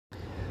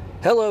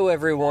Hello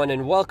everyone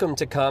and welcome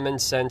to Common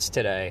Sense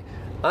Today.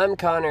 I'm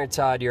Connor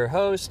Todd, your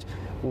host.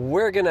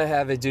 We're going to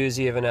have a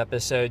doozy of an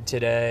episode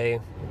today.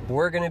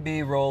 We're going to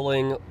be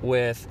rolling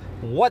with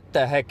What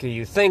the Heck Are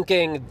You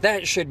Thinking?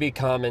 That should be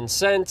common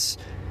sense,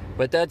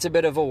 but that's a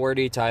bit of a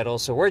wordy title,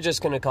 so we're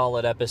just going to call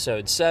it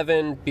episode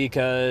 7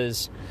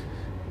 because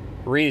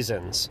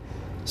reasons.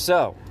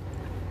 So,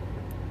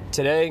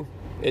 today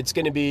it's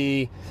going to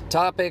be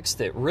topics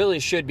that really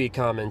should be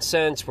common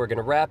sense. We're going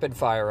to rapid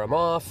fire them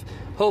off.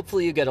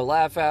 Hopefully you get a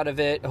laugh out of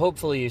it.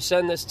 Hopefully you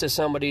send this to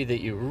somebody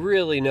that you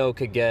really know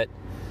could get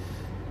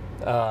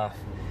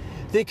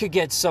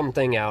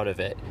something out of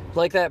it.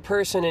 Like that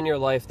person in your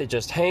life that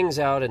just hangs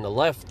out in the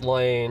left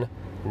lane,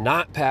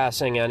 not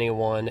passing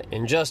anyone,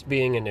 and just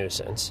being a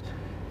nuisance.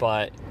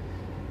 But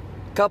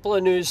a couple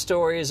of news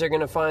stories are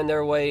going to find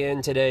their way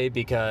in today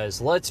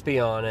because, let's be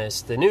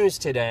honest, the news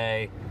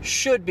today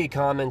should be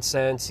common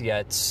sense,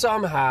 yet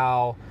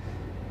somehow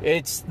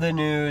it's the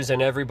news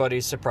and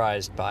everybody's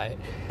surprised by it.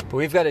 But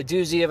we've got a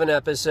doozy of an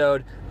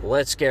episode.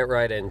 Let's get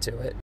right into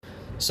it.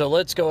 So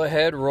let's go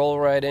ahead, roll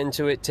right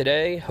into it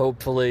today.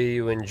 Hopefully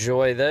you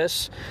enjoy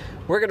this.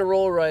 We're going to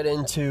roll right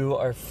into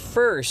our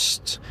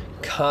first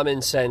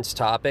common sense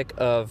topic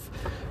of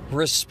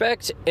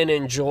respect and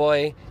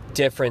enjoy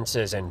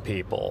differences in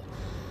people.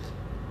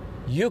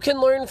 You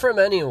can learn from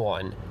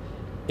anyone.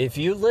 If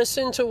you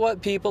listen to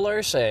what people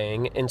are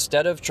saying,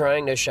 instead of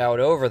trying to shout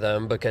over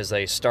them because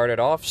they started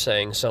off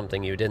saying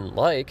something you didn't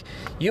like,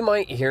 you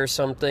might hear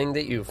something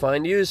that you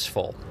find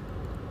useful.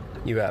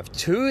 You have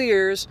 2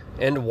 ears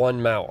and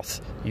 1 mouth.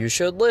 You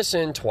should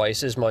listen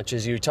twice as much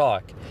as you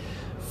talk.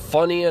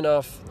 Funny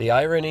enough, the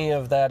irony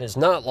of that is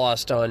not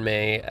lost on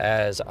me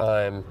as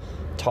I'm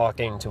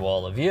talking to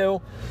all of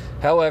you.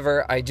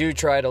 However, I do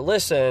try to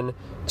listen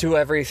to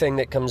everything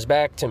that comes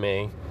back to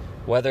me.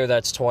 Whether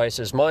that's twice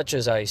as much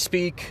as I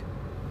speak,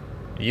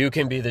 you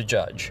can be the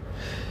judge.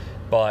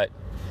 But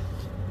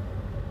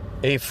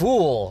a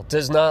fool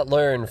does not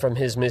learn from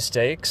his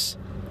mistakes.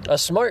 A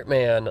smart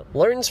man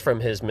learns from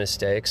his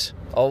mistakes.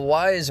 A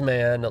wise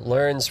man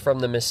learns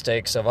from the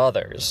mistakes of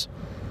others.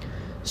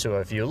 So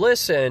if you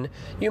listen,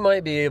 you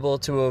might be able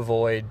to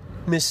avoid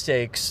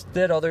mistakes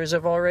that others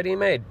have already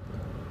made.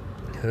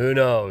 Who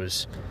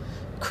knows?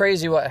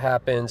 Crazy what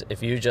happens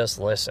if you just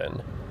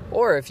listen.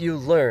 Or if you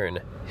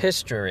learn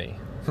history.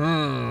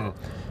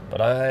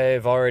 But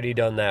I've already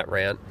done that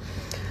rant.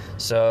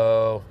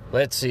 So,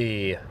 let's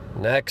see.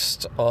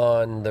 Next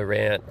on the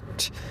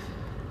rant.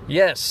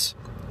 Yes,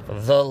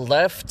 the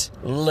left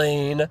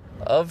lane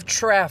of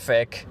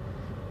traffic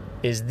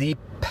is the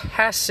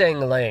passing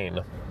lane.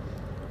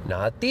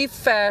 Not the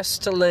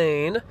fast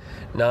lane.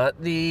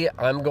 Not the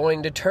I'm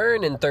going to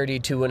turn in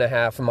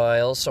 32.5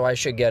 miles, so I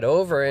should get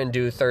over and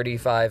do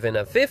 35 in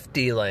a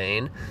 50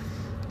 lane.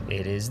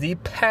 It is the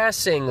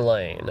passing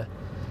lane.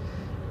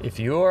 If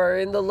you are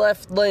in the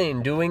left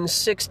lane doing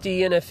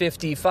 60 in a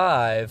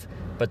 55,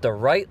 but the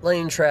right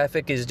lane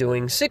traffic is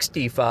doing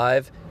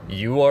 65,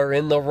 you are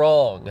in the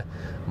wrong.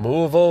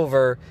 Move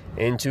over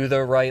into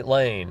the right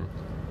lane.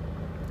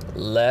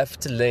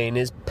 Left lane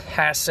is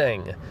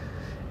passing.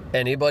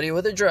 Anybody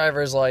with a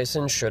driver's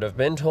license should have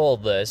been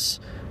told this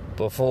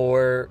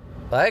before.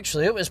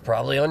 Actually, it was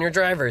probably on your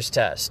driver's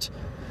test.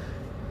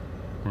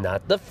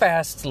 Not the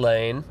fast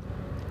lane.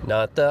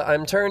 Not the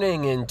I'm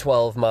turning in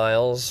 12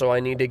 miles, so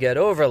I need to get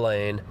over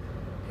lane.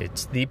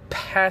 It's the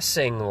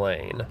passing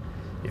lane.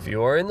 If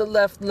you are in the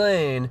left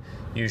lane,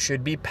 you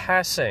should be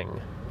passing.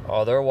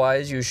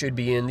 Otherwise, you should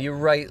be in the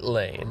right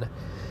lane.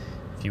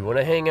 If you want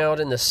to hang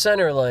out in the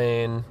center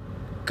lane,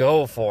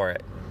 go for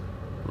it.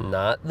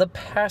 Not the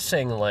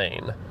passing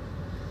lane.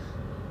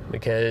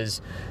 Because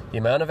the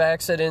amount of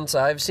accidents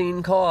I've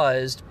seen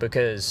caused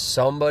because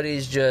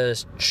somebody's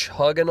just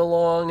chugging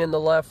along in the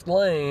left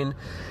lane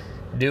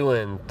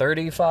doing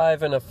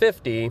 35 and a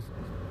 50,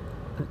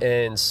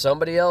 and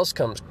somebody else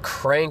comes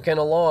cranking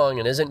along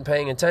and isn't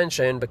paying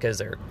attention because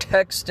they're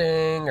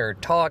texting or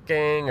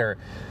talking or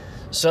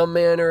some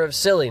manner of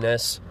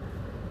silliness.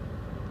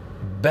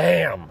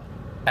 Bam!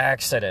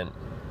 Accident.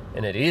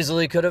 And it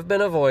easily could have been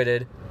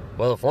avoided.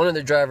 Well, if one of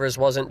the drivers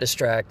wasn't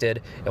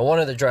distracted and one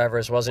of the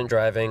drivers wasn't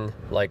driving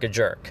like a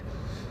jerk.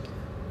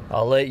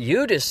 I'll let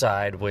you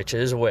decide which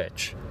is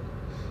which.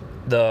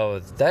 Though,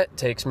 that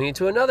takes me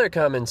to another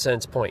common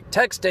sense point.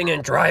 Texting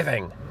and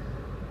driving.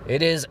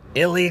 It is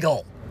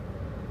illegal.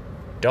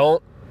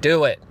 Don't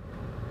do it.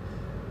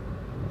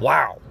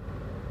 Wow.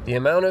 The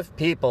amount of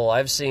people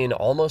I've seen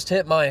almost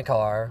hit my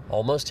car,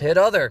 almost hit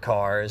other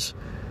cars,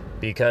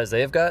 because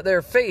they've got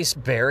their face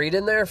buried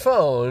in their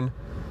phone.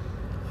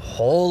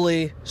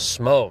 Holy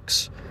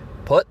smokes.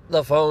 Put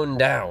the phone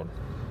down.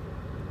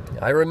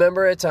 I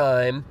remember a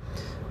time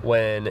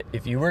when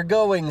if you were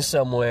going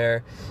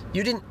somewhere,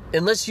 you didn't,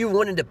 unless you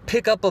wanted to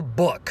pick up a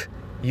book,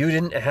 you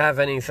didn't have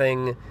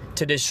anything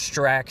to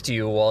distract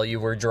you while you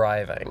were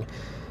driving.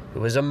 It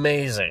was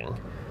amazing.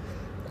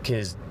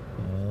 Because,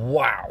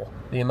 wow,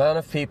 the amount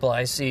of people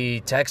I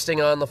see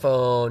texting on the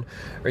phone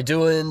or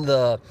doing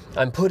the,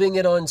 I'm putting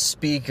it on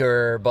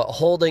speaker, but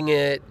holding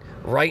it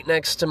right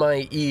next to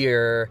my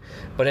ear,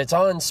 but it's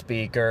on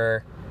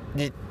speaker.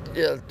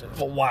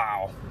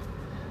 Wow.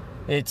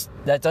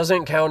 That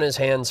doesn't count as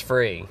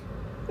hands-free.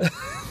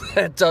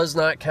 That does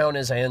not count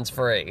as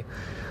hands-free.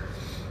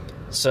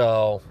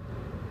 So,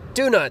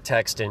 do not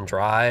text and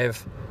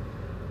drive.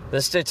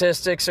 The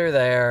statistics are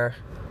there.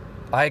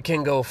 I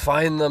can go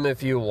find them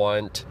if you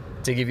want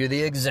to give you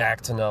the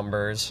exact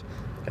numbers.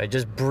 I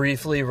just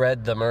briefly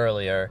read them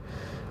earlier.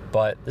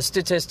 But the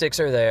statistics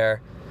are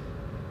there.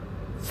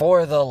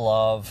 For the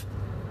love,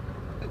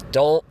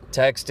 don't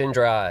text and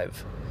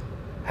drive.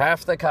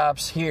 Half the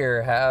cops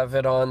here have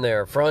it on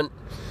their front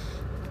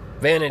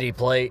vanity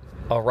plate,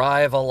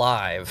 arrive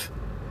alive.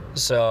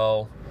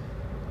 So,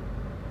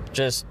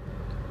 just,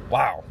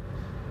 wow.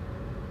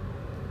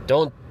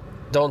 Don't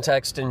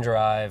text and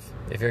drive.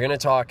 If you're going to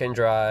talk and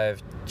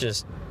drive,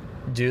 just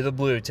do the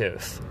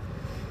Bluetooth.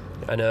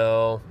 I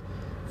know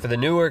for the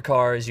newer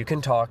cars, you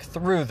can talk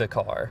through the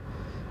car.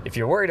 If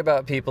you're worried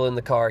about people in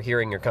the car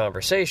hearing your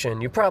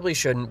conversation, you probably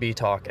shouldn't be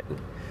talking.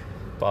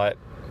 But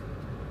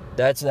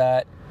that's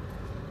that.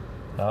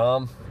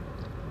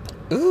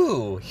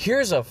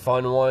 Here's a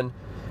fun one.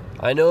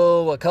 I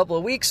know a couple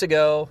of weeks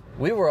ago,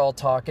 we were all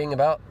talking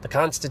about the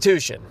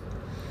Constitution,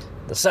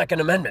 the Second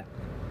Amendment,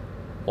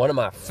 one of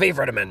my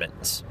favorite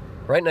amendments,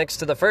 right next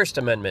to the First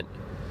Amendment.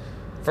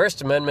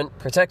 First Amendment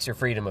protects your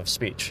freedom of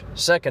speech.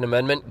 Second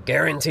Amendment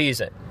guarantees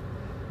it.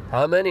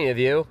 How many of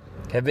you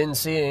have been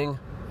seeing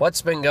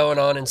what's been going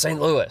on in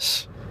St.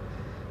 Louis?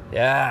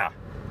 Yeah.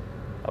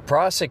 A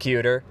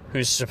prosecutor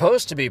who's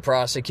supposed to be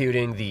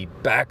prosecuting the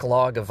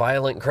backlog of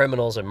violent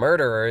criminals and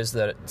murderers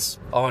that's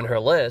on her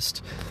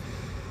list,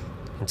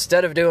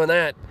 instead of doing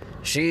that,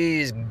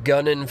 she's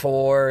gunning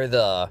for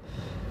the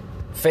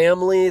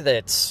family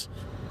that's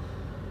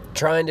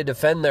trying to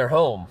defend their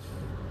home.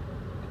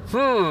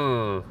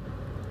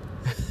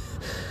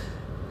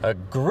 A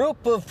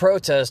group of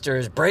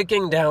protesters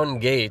breaking down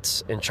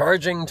gates and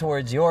charging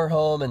towards your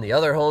home and the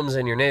other homes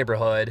in your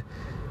neighborhood.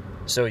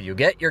 So you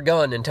get your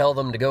gun and tell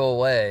them to go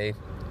away,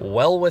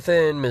 well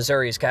within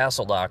Missouri's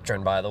castle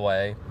doctrine, by the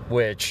way,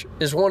 which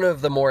is one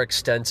of the more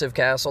extensive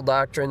castle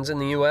doctrines in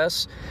the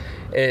U.S.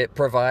 It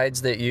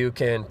provides that you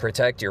can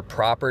protect your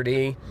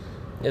property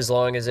as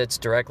long as it's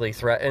directly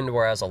threatened,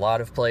 whereas a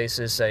lot of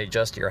places say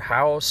just your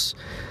house.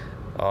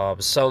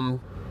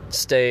 Some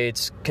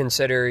states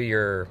consider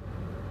your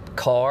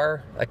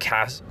car a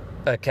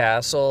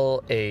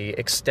castle, a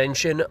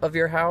extension of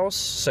your house,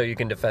 so you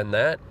can defend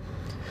that.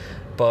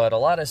 But a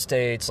lot of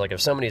states, like if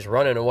somebody's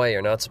running away,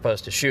 you're not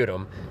supposed to shoot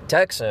them.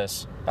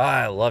 Texas,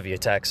 I love you,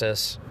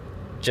 Texas.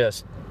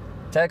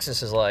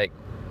 Texas is like,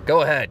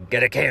 go ahead,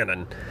 get a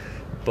cannon.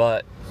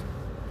 But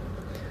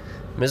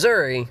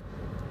Missouri,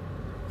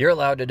 you're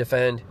allowed to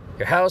defend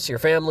your house, your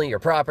family, your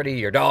property,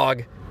 your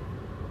dog,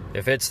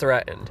 if it's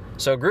threatened.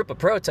 So a group of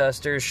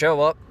protesters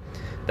show up,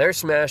 they're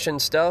smashing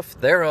stuff,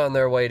 they're on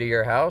their way to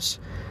your house,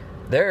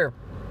 they're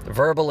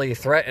verbally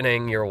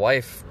threatening your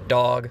wife,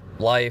 dog,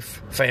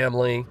 life,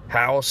 family,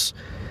 house,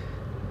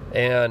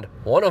 and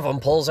one of them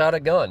pulls out a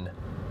gun.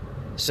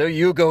 So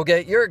you go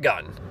get your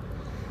gun.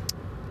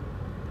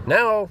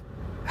 Now,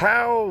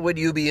 how would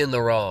you be in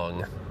the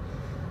wrong?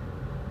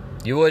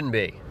 You wouldn't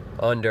be.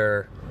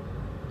 Under,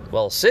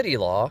 city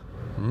law,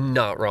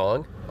 not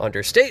wrong.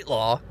 Under state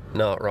law,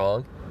 not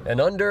wrong.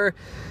 And under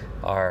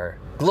our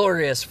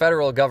glorious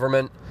federal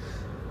government,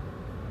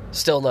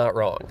 still not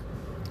wrong.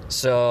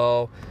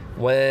 So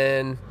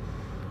when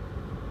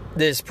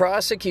this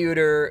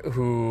prosecutor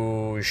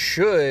who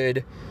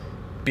should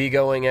be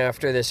going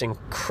after this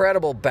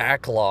incredible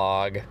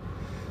backlog,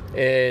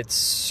 it's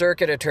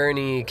Circuit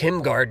Attorney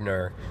Kim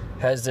Gardner,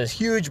 has this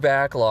huge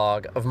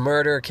backlog of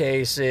murder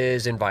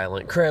cases and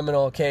violent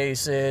criminal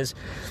cases.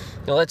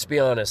 Now, let's be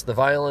honest, the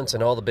violence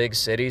in all the big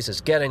cities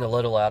is getting a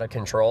little out of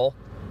control.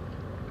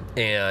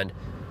 And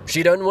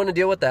she doesn't want to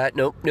deal with that.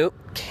 Nope.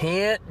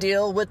 Can't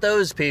deal with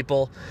those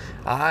people.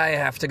 I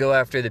have to go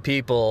after the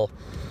people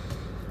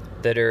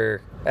that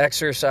are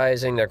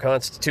exercising their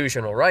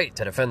constitutional right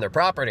to defend their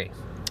property.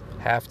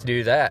 Have to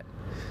do that.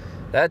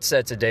 That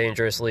sets a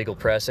dangerous legal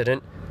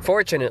precedent.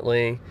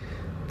 Fortunately,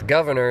 the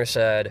governor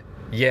said,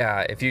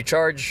 yeah, if you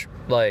try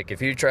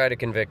to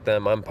convict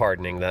them, I'm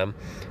pardoning them.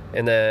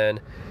 And then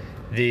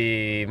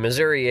the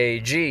Missouri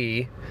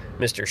AG,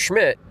 Mr.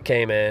 Schmidt,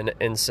 came in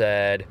and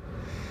said,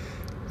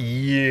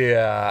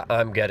 yeah,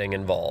 I'm getting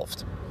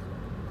involved.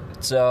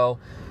 So,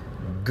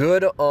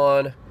 good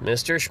on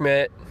Mr.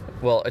 Schmidt,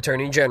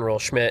 Attorney General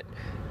Schmidt,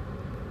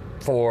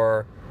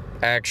 for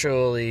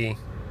actually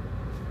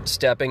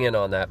stepping in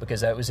on that,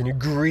 because that was an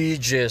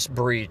egregious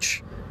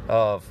breach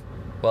of,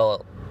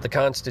 the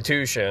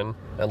Constitution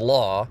and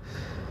law,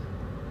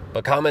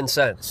 but common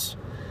sense.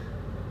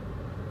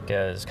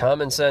 Because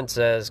common sense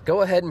says,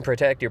 go ahead and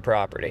protect your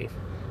property.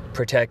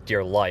 Protect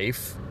your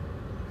life.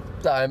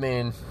 I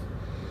mean,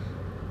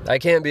 I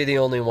can't be the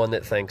only one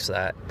that thinks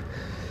that.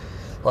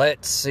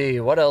 Let's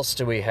see, what else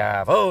do we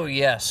have? Oh,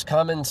 yes,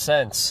 common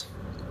sense.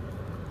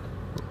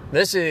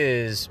 This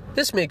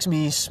makes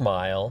me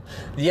smile.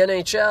 The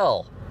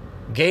NHL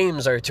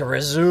games are to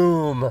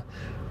resume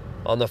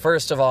on the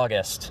 1st of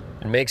August.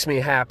 It makes me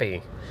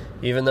happy,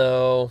 even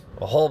though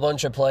a whole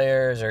bunch of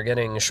players are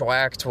getting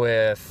schwacked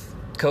with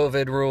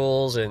COVID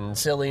rules and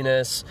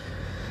silliness.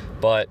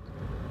 But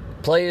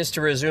play is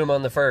to resume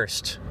on the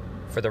 1st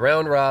for the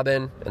round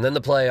robin and then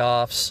the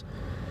playoffs,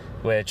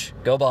 which,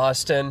 go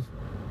Boston.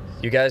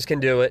 You guys can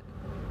do it,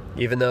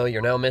 even though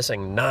you're now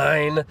missing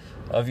 9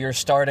 of your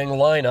starting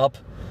lineup.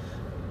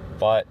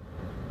 But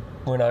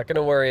we're not going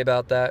to worry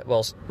about that.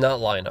 Well, not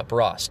lineup,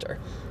 roster.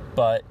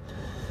 But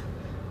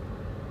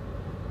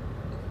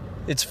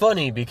it's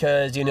funny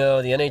because, the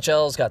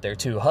NHL's got their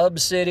 2 hub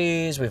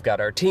cities. We've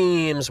got our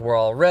teams. We're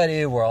all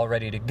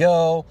ready to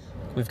go.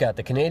 We've got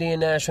the Canadian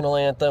national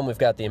anthem. We've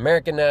got the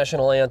American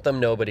national anthem.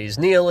 Nobody's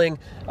kneeling.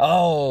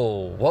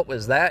 Oh, what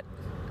was that?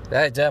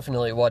 That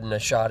definitely wasn't a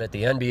shot at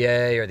the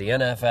NBA or the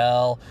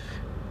NFL.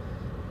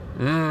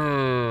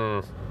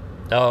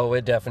 Oh,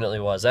 it definitely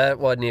was. That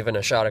wasn't even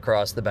a shot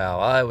across the bow.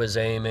 I was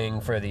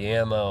aiming for the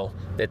ammo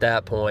at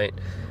that point.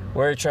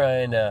 We're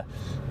trying to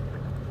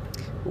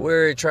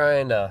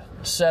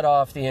set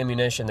off the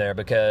ammunition there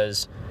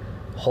because,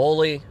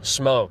 holy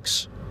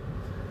smokes,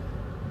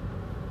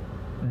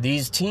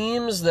 these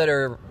teams that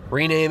are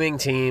renaming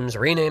teams,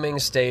 renaming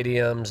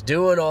stadiums,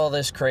 doing all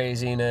this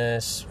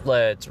craziness,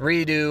 let's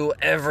redo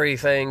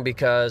everything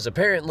because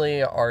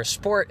apparently our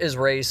sport is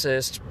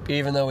racist,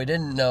 even though we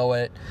didn't know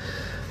it.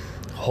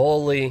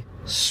 Holy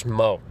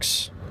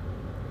smokes.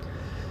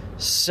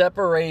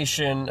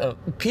 Separation of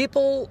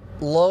people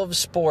love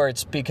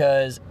sports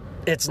because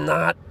it's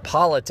not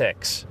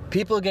politics.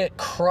 People get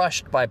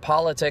crushed by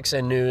politics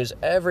and news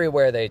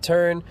everywhere they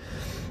turn.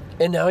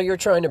 And now you're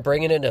trying to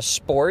bring it into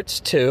sports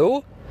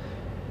too?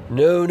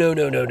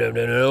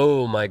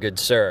 No, my good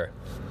sir.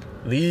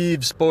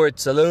 Leave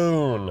sports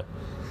alone.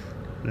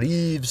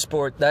 Leave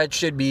sport. That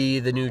should be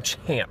the new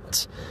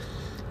chant.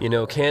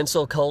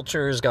 Cancel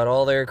culture's got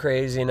all their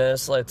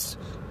craziness. Let's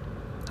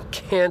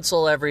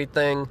cancel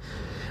everything.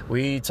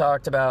 We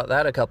talked about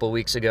that a couple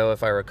weeks ago,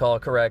 if I recall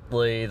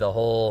correctly, the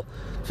whole,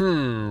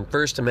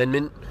 First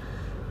Amendment.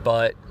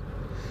 But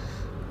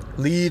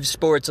leave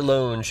sports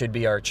alone should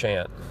be our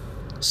chant.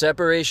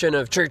 Separation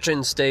of church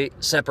and state,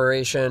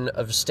 separation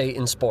of state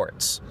and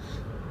sports.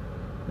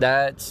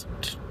 That's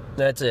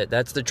it.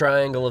 That's the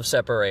triangle of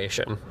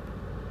separation.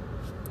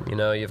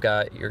 You've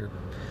got your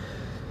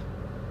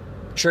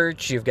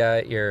church, you've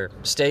got your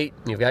state,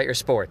 you've got your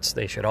sports.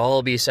 They should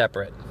all be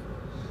separate.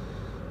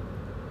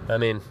 I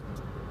mean,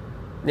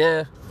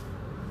 yeah,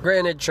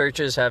 granted,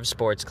 churches have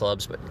sports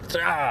clubs, but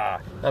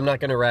I'm not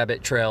going to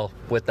rabbit trail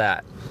with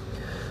that.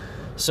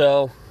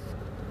 So,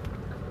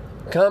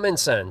 common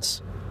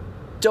sense.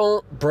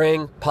 Don't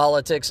bring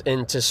politics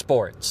into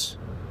sports.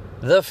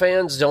 The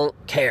fans don't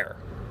care.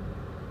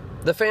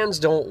 The fans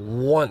don't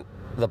want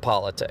the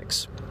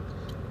politics.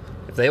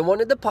 If they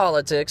wanted the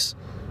politics,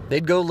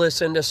 they'd go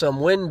listen to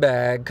some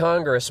windbag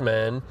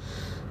congressman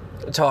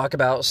talk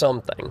about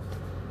something.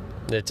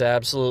 It's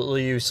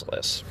absolutely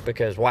useless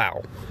because,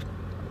 wow.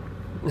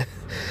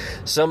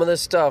 Some of the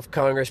stuff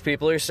Congress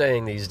people are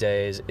saying these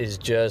days is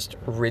just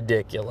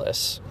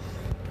ridiculous.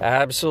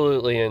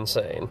 Absolutely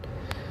insane.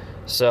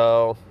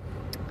 So,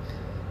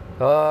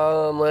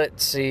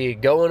 let's see.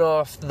 Going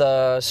off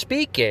the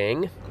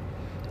speaking,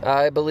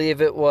 I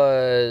believe it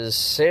was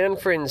San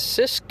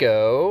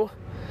Francisco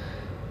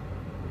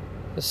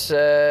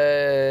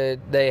said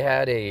they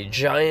had a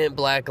giant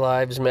Black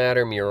Lives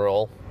Matter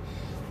mural,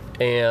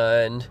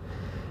 and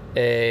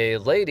a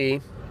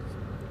lady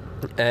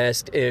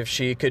asked if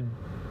she could,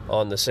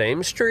 on the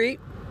same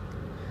street,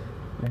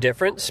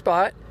 different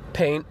spot,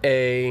 paint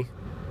a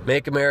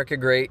Make America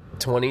Great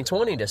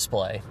 2020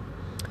 display.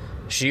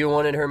 She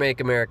wanted her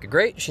Make America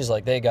Great. She's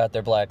like, they got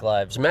their Black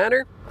Lives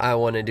Matter. I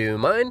want to do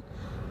mine.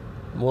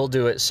 We'll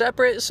do it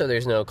separate so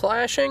there's no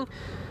clashing.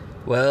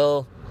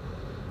 Well,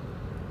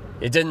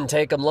 it didn't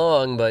take them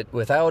long, but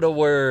without a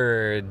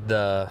word,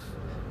 I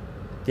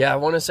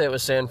want to say it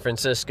was San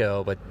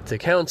Francisco, but the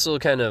council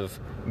kind of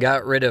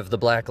got rid of the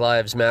Black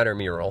Lives Matter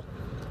mural.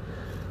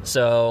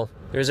 So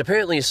there's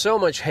apparently so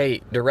much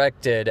hate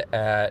directed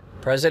at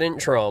President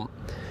Trump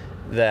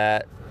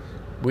that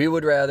we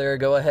would rather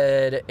go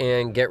ahead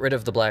and get rid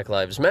of the Black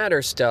Lives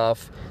Matter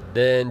stuff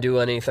than do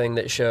anything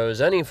that shows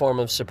any form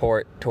of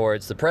support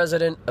towards the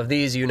President of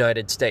these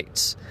United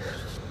States.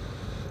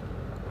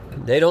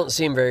 They don't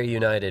seem very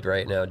united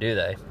right now, do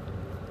they?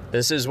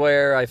 This is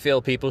where I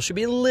feel people should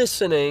be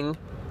listening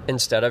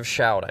instead of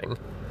shouting.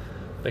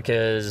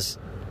 Because,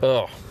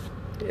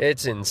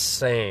 it's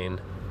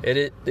insane.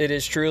 It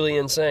is truly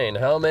insane.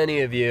 How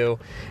many of you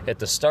at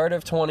the start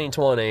of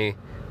 2020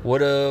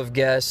 would have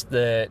guessed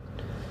that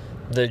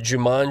the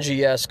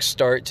Jumanji-esque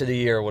start to the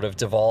year would have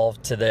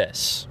devolved to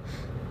this?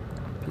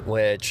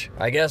 Which,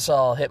 I guess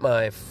I'll hit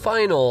my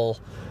final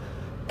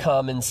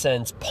common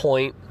sense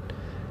point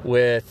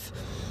with,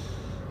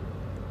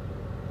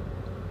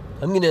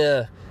 I'm going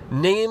to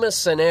name a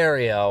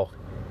scenario,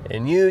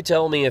 and you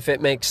tell me if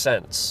it makes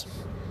sense.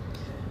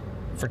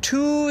 For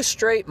 2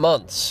 straight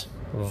months,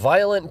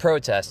 violent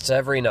protests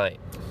every night.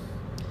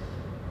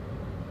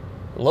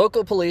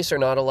 Local police are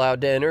not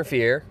allowed to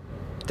interfere.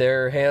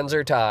 their hands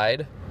are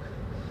tied.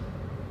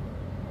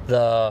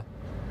 The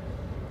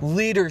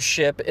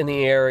leadership in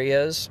the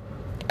areas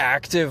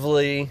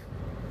actively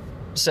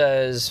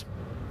says,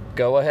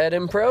 go ahead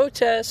and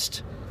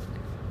protest.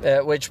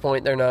 At which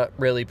point they're not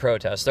really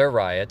protests, they're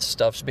riots.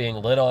 Stuff's being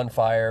lit on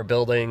fire,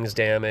 buildings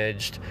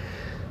damaged,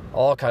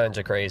 all kinds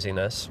of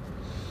craziness.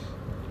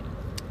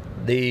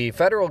 The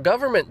federal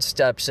government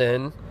steps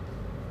in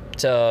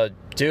to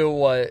do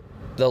what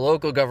the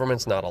local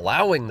government's not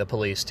allowing the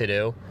police to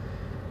do.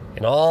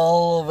 And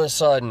all of a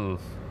sudden,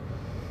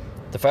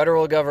 the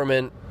federal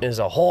government is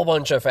a whole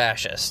bunch of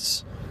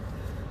fascists.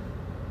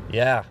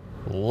 Yeah,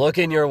 look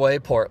in your way,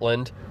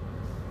 Portland.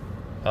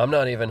 I'm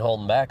not even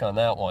holding back on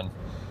that one.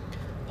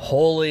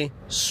 Holy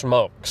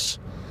smokes.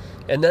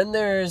 And then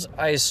there's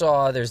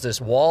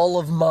this wall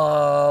of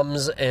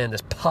moms and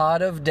this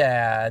pod of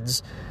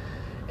dads.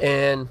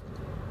 And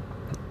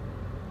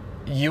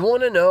you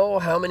want to know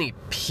how many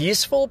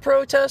peaceful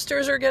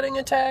protesters are getting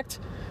attacked?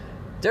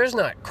 There's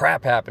not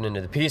crap happening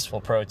to the peaceful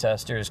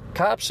protesters.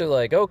 Cops are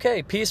like,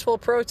 okay, peaceful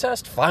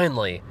protest?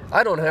 Finally.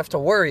 I don't have to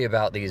worry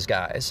about these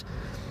guys.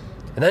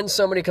 And then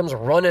somebody comes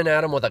running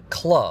at them with a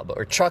club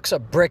or chucks a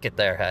brick at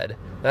their head.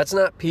 That's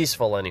not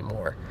peaceful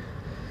anymore.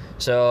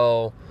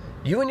 So,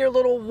 you and your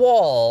little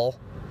wall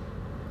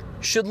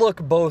should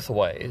look both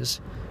ways.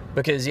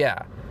 Because,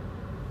 yeah,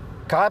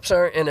 cops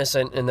aren't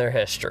innocent in their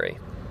history.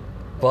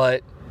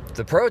 But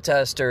the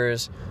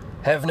protesters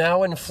have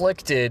now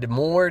inflicted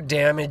more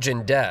damage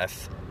and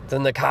death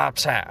than the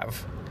cops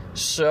have.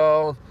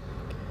 So,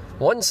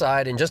 one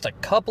side in just a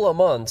couple of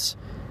months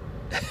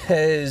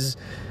has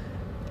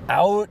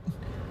outdone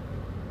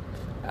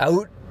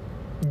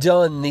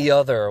the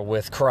other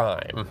with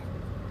crime.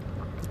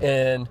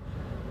 And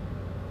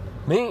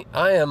me,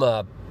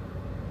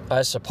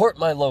 I support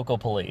my local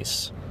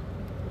police.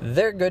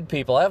 They're good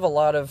people. I have a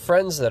lot of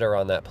friends that are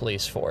on that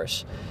police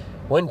force.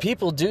 When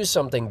people do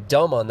something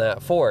dumb on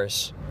that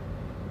force,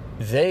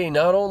 they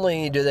not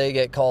only do they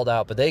get called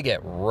out, but they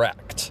get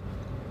wrecked.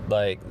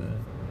 Like,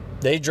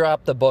 they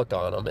drop the book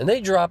on them. And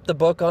they dropped the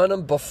book on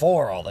them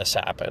before all this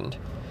happened.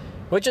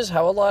 Which is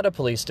how a lot of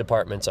police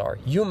departments are.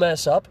 You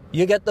mess up,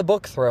 you get the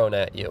book thrown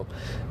at you.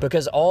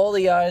 Because all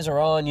the eyes are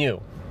on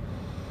you.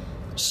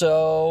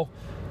 So,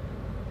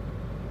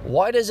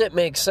 why does it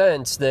make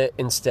sense that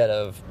instead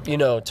of,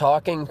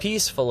 talking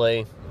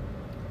peacefully,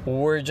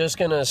 we're just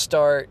going to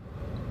start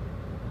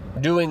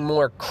doing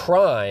more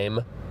crime,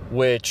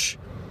 which,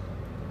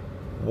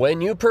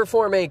 when you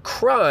perform a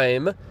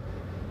crime,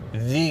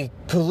 the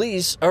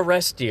police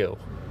arrest you.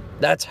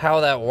 That's how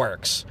that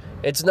works.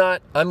 It's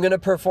not, I'm going to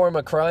perform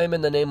a crime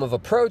in the name of a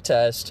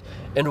protest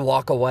and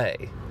walk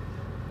away.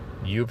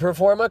 You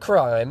perform a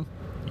crime,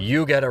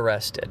 you get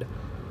arrested.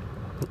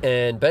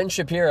 And Ben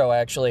Shapiro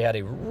actually had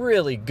a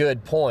really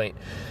good point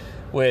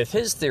with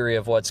his theory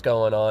of what's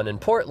going on in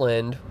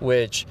Portland,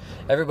 which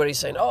everybody's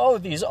saying, oh,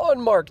 these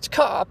unmarked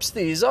cops,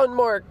 these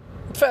unmarked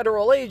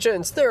federal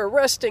agents, they're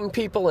arresting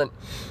people. And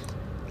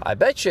I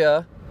bet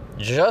you,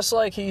 just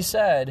like he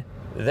said,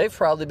 they've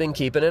probably been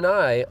keeping an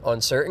eye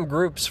on certain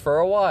groups for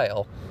a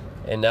while.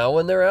 And now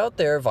when they're out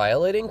there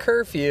violating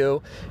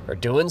curfew or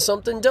doing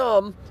something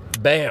dumb,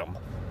 bam,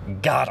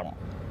 got them.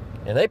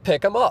 And they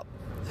pick them up.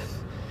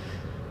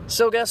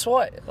 So guess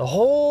what? The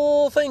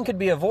whole thing could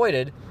be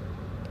avoided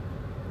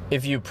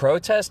if you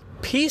protest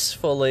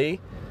peacefully,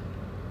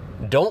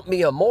 don't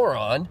be a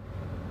moron,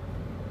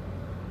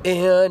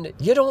 and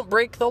you don't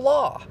break the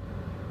law.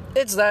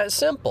 It's that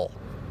simple.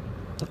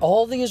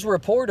 All these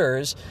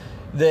reporters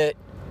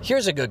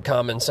here's a good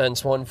common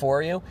sense one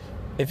for you.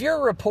 If you're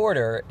a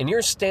reporter and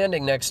you're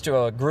standing next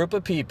to a group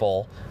of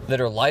people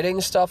that are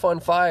lighting stuff on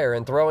fire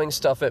and throwing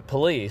stuff at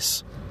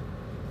police,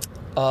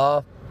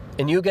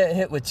 and you get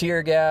hit with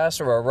tear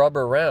gas or a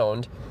rubber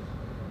round,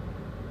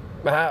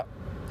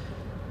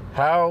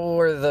 how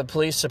are the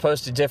police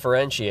supposed to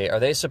differentiate? Are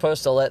they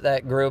supposed to let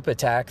that group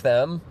attack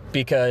them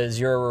because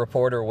you're a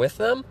reporter with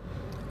them?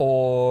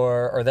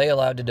 Or are they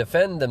allowed to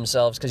defend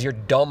themselves because you're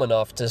dumb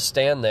enough to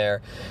stand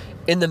there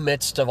in the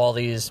midst of all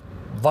these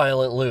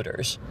violent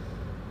looters?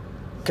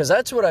 Because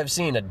that's what I've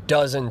seen a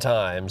dozen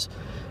times.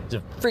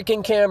 The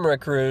freaking camera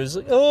crews,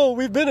 like, oh,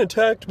 we've been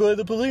attacked by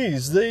the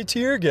police. They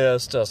tear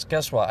gassed us.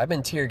 Guess what? I've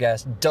been tear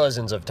gassed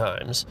dozens of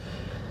times.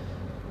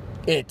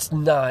 It's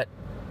not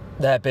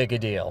that big a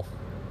deal.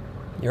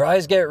 Your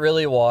eyes get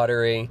really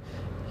watery.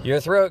 Your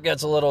throat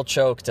gets a little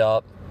choked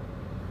up.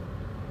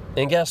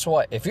 And guess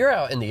what? If you're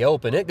out in the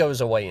open, it goes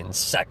away in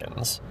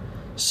seconds.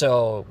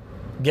 So,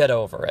 get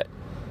over it.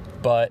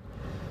 But,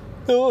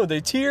 oh,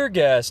 they tear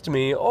gassed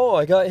me. Oh,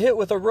 I got hit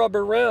with a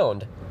rubber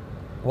round.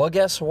 Well,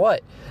 guess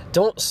what?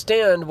 Don't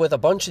stand with a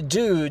bunch of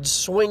dudes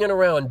swinging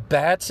around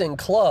bats and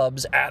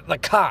clubs at the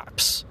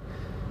cops.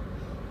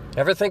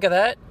 Ever think of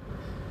that?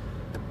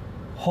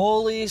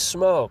 Holy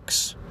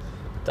smokes.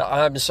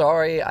 I'm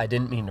sorry, I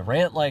didn't mean to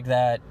rant like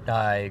that.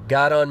 I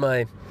got on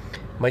my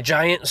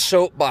giant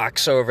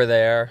soapbox over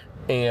there,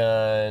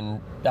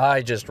 and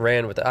I just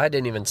ran with it. I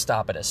didn't even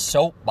stop at a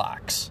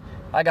soapbox.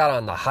 I got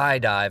on the high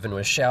dive and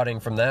was shouting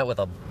from that with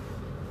a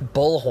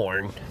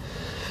bullhorn.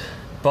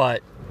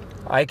 But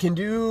I can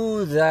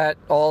do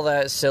all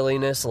that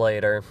silliness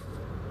later.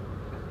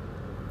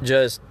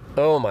 Just,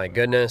 oh my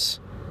goodness.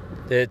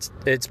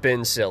 It's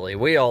been silly.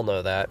 We all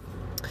know that.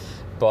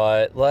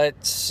 But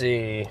let's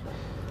see.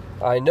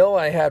 I know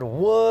I had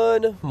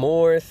one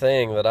more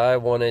thing that I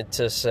wanted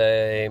to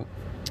say.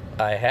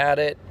 I had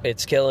it.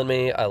 It's killing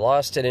me. I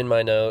lost it in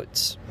my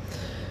notes.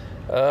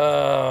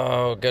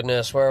 Oh,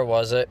 goodness. Where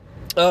was it?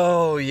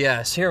 Oh,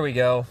 yes. Here we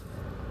go.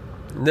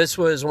 This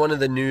was one of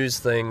the news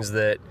things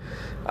that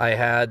I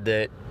had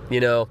that,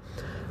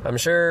 I'm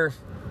sure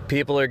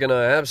people are going to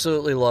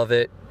absolutely love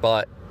it,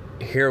 but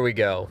here we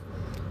go.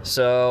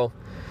 So,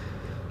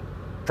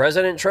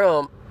 President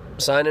Trump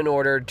signed an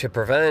order to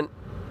prevent,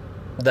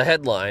 the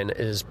headline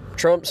is,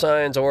 Trump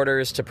signs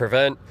orders to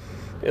prevent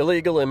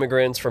illegal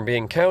immigrants from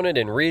being counted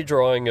in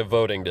redrawing of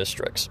voting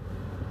districts.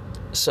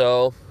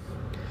 So,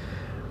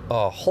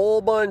 a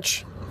whole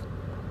bunch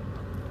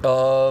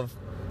of,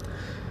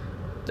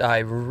 I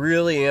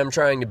really am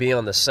trying to be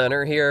on the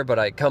center here, but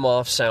I come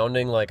off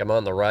sounding like I'm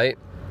on the right.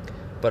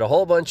 But a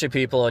whole bunch of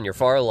people on your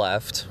far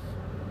left,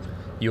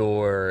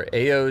 your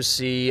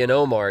AOC and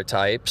Omar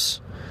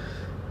types,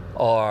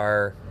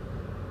 are,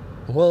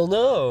 well,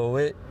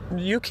 no,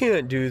 you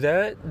can't do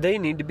that. They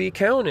need to be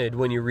counted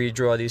when you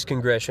redraw these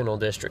congressional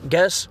districts.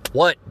 Guess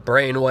what,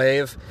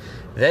 brainwave?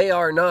 They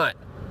are not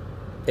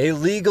a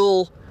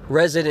legal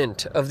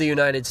resident of the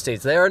United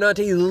States. They are not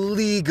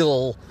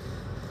illegal.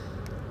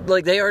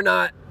 They are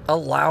not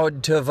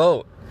allowed to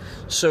vote.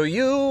 So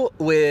you,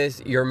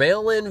 with your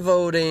mail-in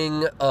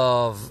voting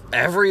of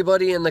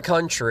everybody in the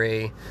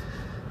country,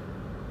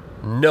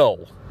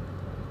 no.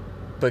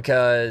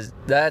 Because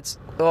that's,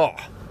 oh,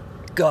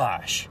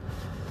 gosh.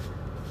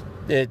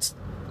 It's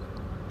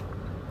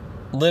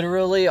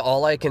literally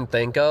all I can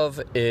think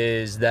of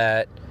is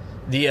that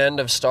the end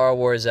of Star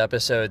Wars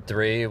Episode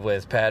 3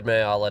 with Padme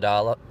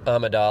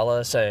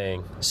Amidala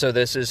saying, "So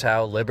this is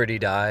how liberty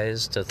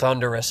dies," to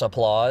thunderous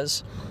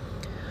applause.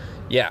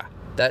 Yeah,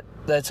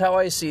 that's how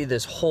I see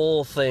this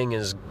whole thing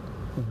is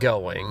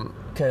going.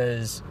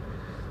 Because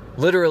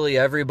literally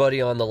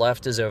everybody on the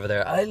left is over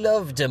there. I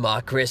love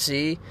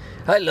democracy.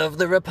 I love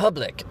the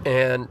republic.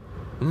 And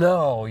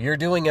no, you're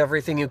doing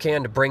everything you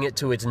can to bring it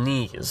to its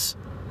knees.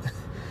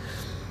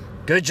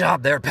 Good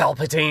job there,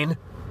 Palpatine.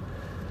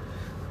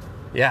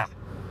 Yeah,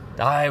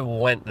 I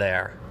went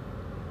there.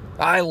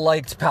 I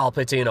liked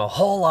Palpatine a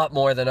whole lot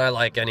more than I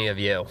like any of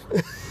you.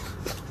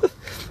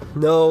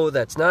 No,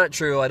 that's not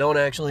true. I don't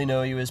actually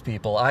know you as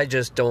people. I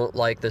just don't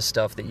like the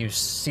stuff that you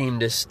seem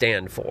to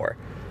stand for.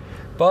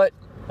 But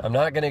I'm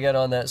not going to get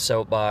on that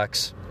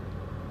soapbox.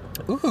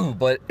 Ooh,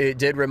 but it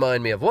did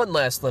remind me of one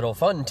last little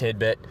fun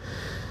tidbit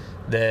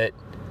that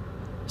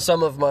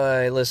some of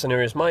my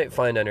listeners might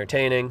find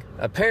entertaining.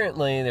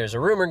 Apparently, there's a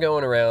rumor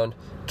going around.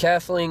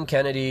 Kathleen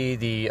Kennedy,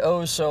 the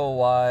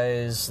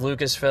oh-so-wise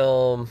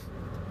Lucasfilm,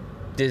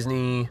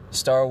 Disney,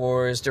 Star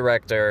Wars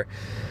director,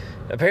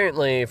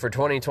 apparently for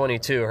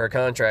 2022, her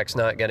contract's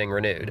not getting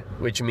renewed,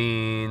 which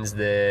means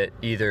that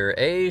either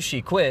A,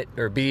 she quit,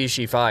 or B,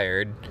 she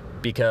fired,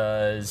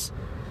 because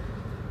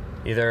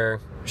either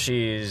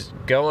she's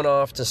going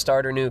off to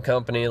start her new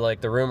company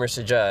like the rumor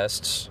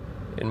suggests,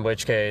 in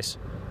which case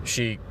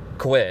she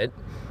quit,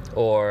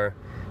 or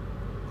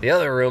the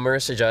other rumor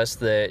suggests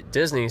that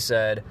Disney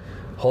said,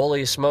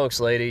 "Holy smokes,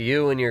 lady,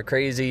 you and your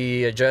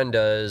crazy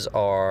agendas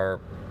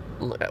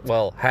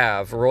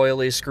have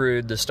royally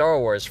screwed the Star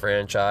Wars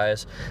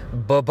franchise.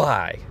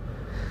 Bye-bye."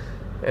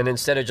 And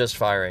instead of just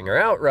firing her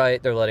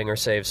outright, they're letting her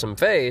save some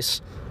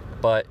face,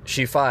 but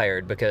she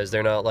fired because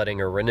they're not letting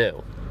her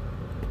renew.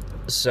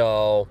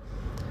 So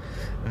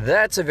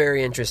that's a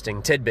very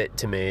interesting tidbit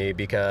to me,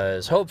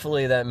 because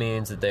hopefully that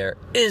means that there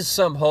is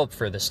some hope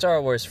for the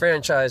Star Wars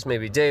franchise.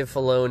 Maybe Dave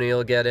Filoni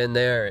will get in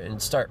there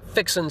and start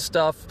fixing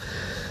stuff.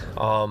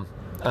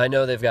 I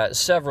know they've got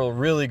several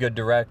really good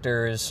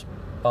directors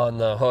on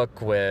the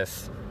hook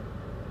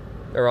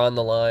on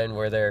the line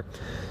where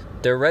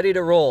they're ready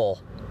to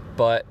roll.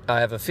 But I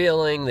have a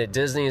feeling that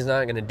Disney is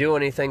not going to do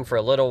anything for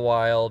a little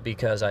while,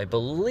 because I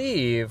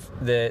believe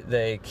that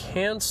they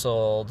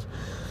canceled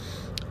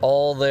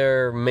all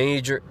their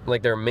major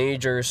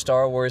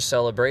Star Wars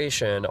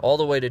celebration all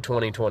the way to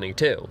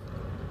 2022.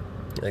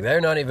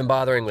 They're not even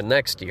bothering with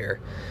next year,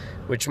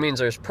 which means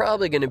there's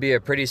probably going to be a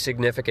pretty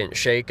significant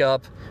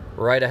shakeup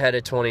right ahead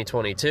of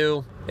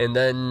 2022, and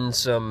then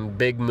some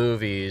big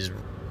movies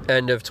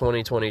end of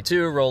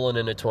 2022 rolling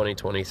into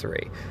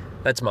 2023.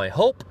 That's my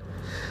hope,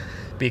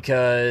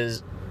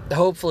 because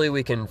hopefully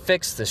we can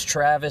fix this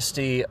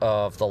travesty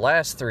of the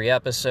last 3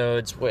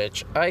 episodes,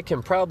 which I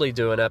can probably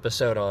do an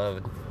episode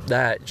on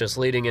that just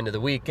leading into the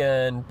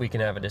weekend. We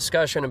can have a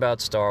discussion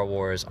about Star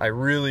Wars. I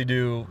really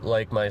do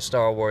like my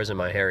Star Wars and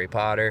my Harry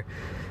Potter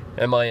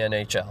and my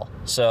NHL.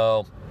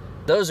 So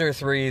those are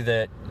 3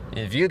 that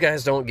if you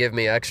guys don't give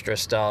me extra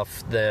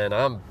stuff, then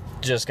I'm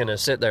just going to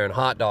sit there and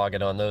hot dog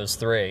it on those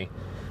 3.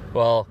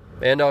 Well,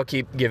 and I'll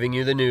keep giving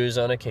you the news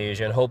on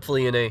occasion,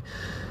 hopefully in a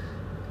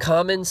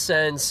common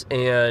sense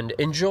and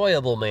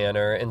enjoyable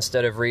manner.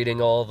 Instead of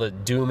reading all the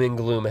doom and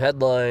gloom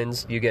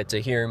headlines, you get to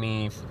hear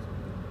me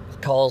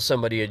call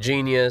somebody a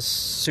genius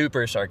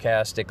super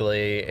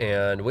sarcastically,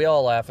 and we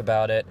all laugh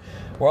about it.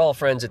 We're all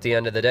friends at the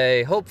end of the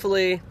day,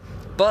 hopefully,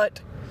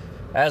 but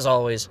as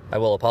always, I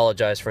will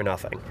apologize for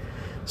nothing.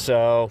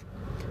 So,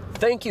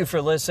 thank you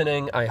for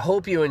listening. I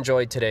hope you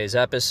enjoyed today's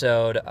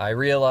episode. I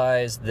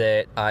realize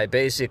that I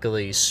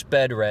basically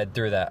read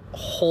through that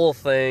whole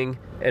thing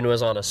and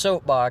was on a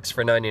soapbox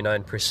for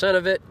 99%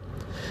 of it,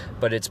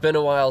 but it's been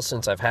a while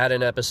since I've had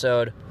an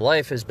episode.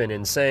 Life has been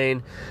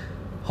insane.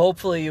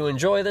 Hopefully you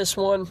enjoy this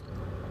one.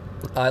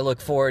 I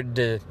look forward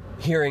to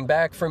hearing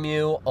back from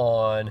you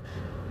on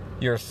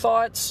your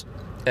thoughts,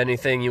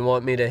 anything you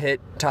want me to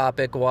hit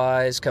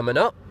topic-wise coming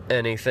up,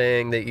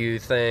 anything that you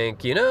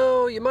think,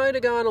 you might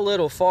have gone a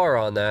little far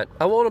on that.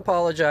 I won't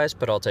apologize,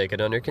 but I'll take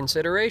it under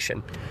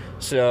consideration.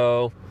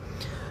 So,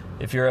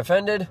 if you're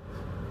offended,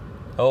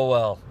 oh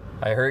well,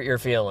 I hurt your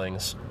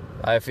feelings.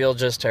 I feel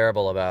just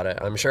terrible about it.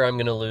 I'm sure I'm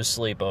going to lose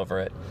sleep over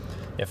it.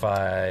 If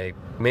I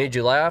made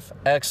you laugh,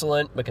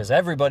 excellent, because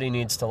everybody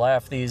needs to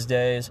laugh these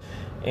days.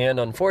 And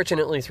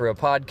unfortunately, through a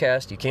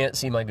podcast, you can't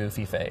see my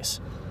goofy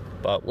face.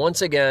 But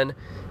once again,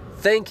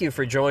 thank you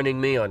for joining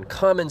me on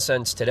Common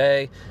Sense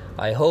today.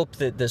 I hope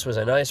that this was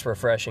a nice,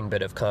 refreshing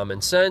bit of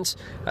common sense.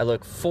 I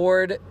look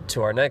forward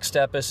to our next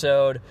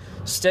episode.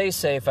 Stay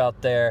safe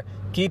out there.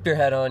 Keep your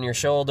head on your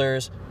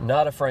shoulders.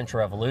 Not a French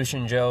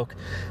Revolution joke.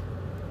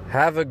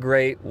 Have a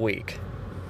great week.